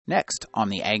Next on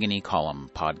the Agony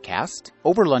Column podcast,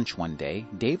 over lunch one day,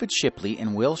 David Shipley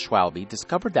and Will Schwalbe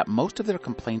discovered that most of their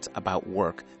complaints about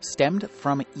work stemmed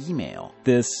from email.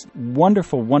 This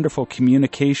wonderful, wonderful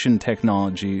communication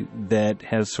technology that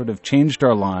has sort of changed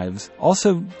our lives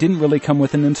also didn't really come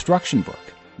with an instruction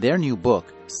book. Their new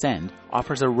book, Send,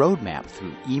 offers a roadmap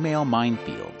through email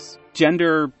minefields.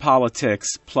 Gender politics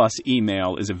plus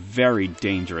email is a very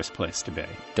dangerous place to be.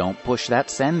 Don't push that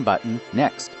send button.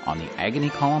 Next on the Agony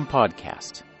Column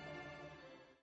podcast.